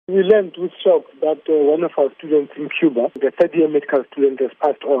We learned with shock that one of our students in Cuba, the third-year medical student, has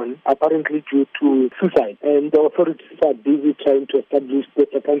passed on, apparently due to suicide. And the authorities are busy trying to establish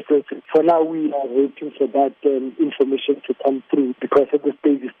the circumstances. For now, we are waiting for that information to come through because at this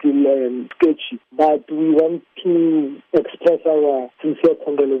stage it's still sketchy. But we want to express our sincere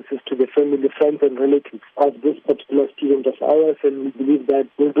condolences to the family, friends, and relatives of this particular student of ours, and we believe that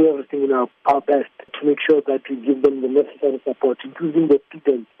we'll do everything in our best to make sure that we give them the necessary support, including the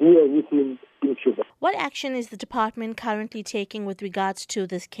students who are with him in Cuba. What action is the department currently taking with regards to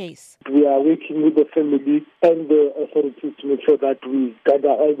this case? We are working with the family and the authorities to make sure that we gather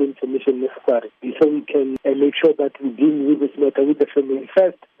all the information necessary so we can make sure that we deal with this matter with the family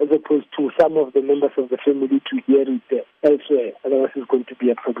first, as opposed to some of the members of the family to hear it elsewhere. Otherwise, it's going to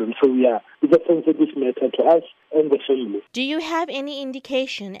be a problem. So it's a sensitive matter to us and the family. Do you have any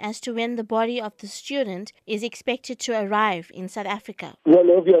indication as to when the body of the student is expected to arrive in South Africa? Well,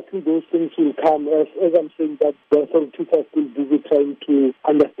 obviously, those things will come. As I'm saying, that the authorities are still busy trying to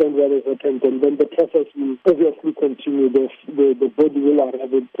understand what has happened, and then the process will obviously continue. The body will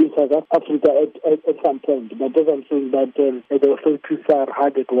arrive in South Africa at some point. But as I'm saying, that the authorities are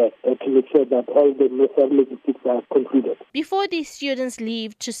hard at work to make sure that all the necessary logistics are concluded. Before these students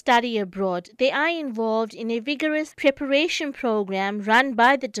leave to study abroad, they are involved in a vigorous preparation program run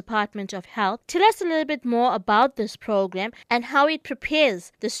by the Department of Health. Tell us a little bit more about this program and how it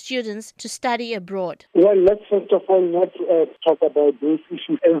prepares the students to study abroad. Well, let's first of all not talk about those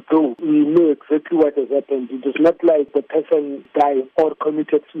issues as though we know exactly what has happened. It is not like the person died or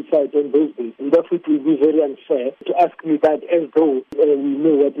committed suicide on those days. And therefore it will be very unfair to ask me that as though we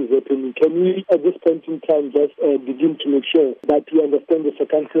know what is happening. Can we, at this point in time, just begin to make sure that we understand the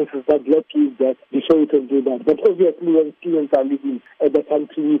circumstances that led to that before we can do that? But obviously, when students are living at the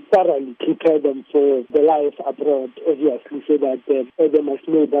country, we thoroughly prepare them for the life abroad, obviously, so that they must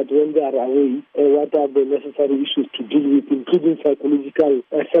know that when they are away, what are the necessary issues to deal with, including psychological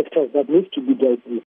factors that need to be dealt with.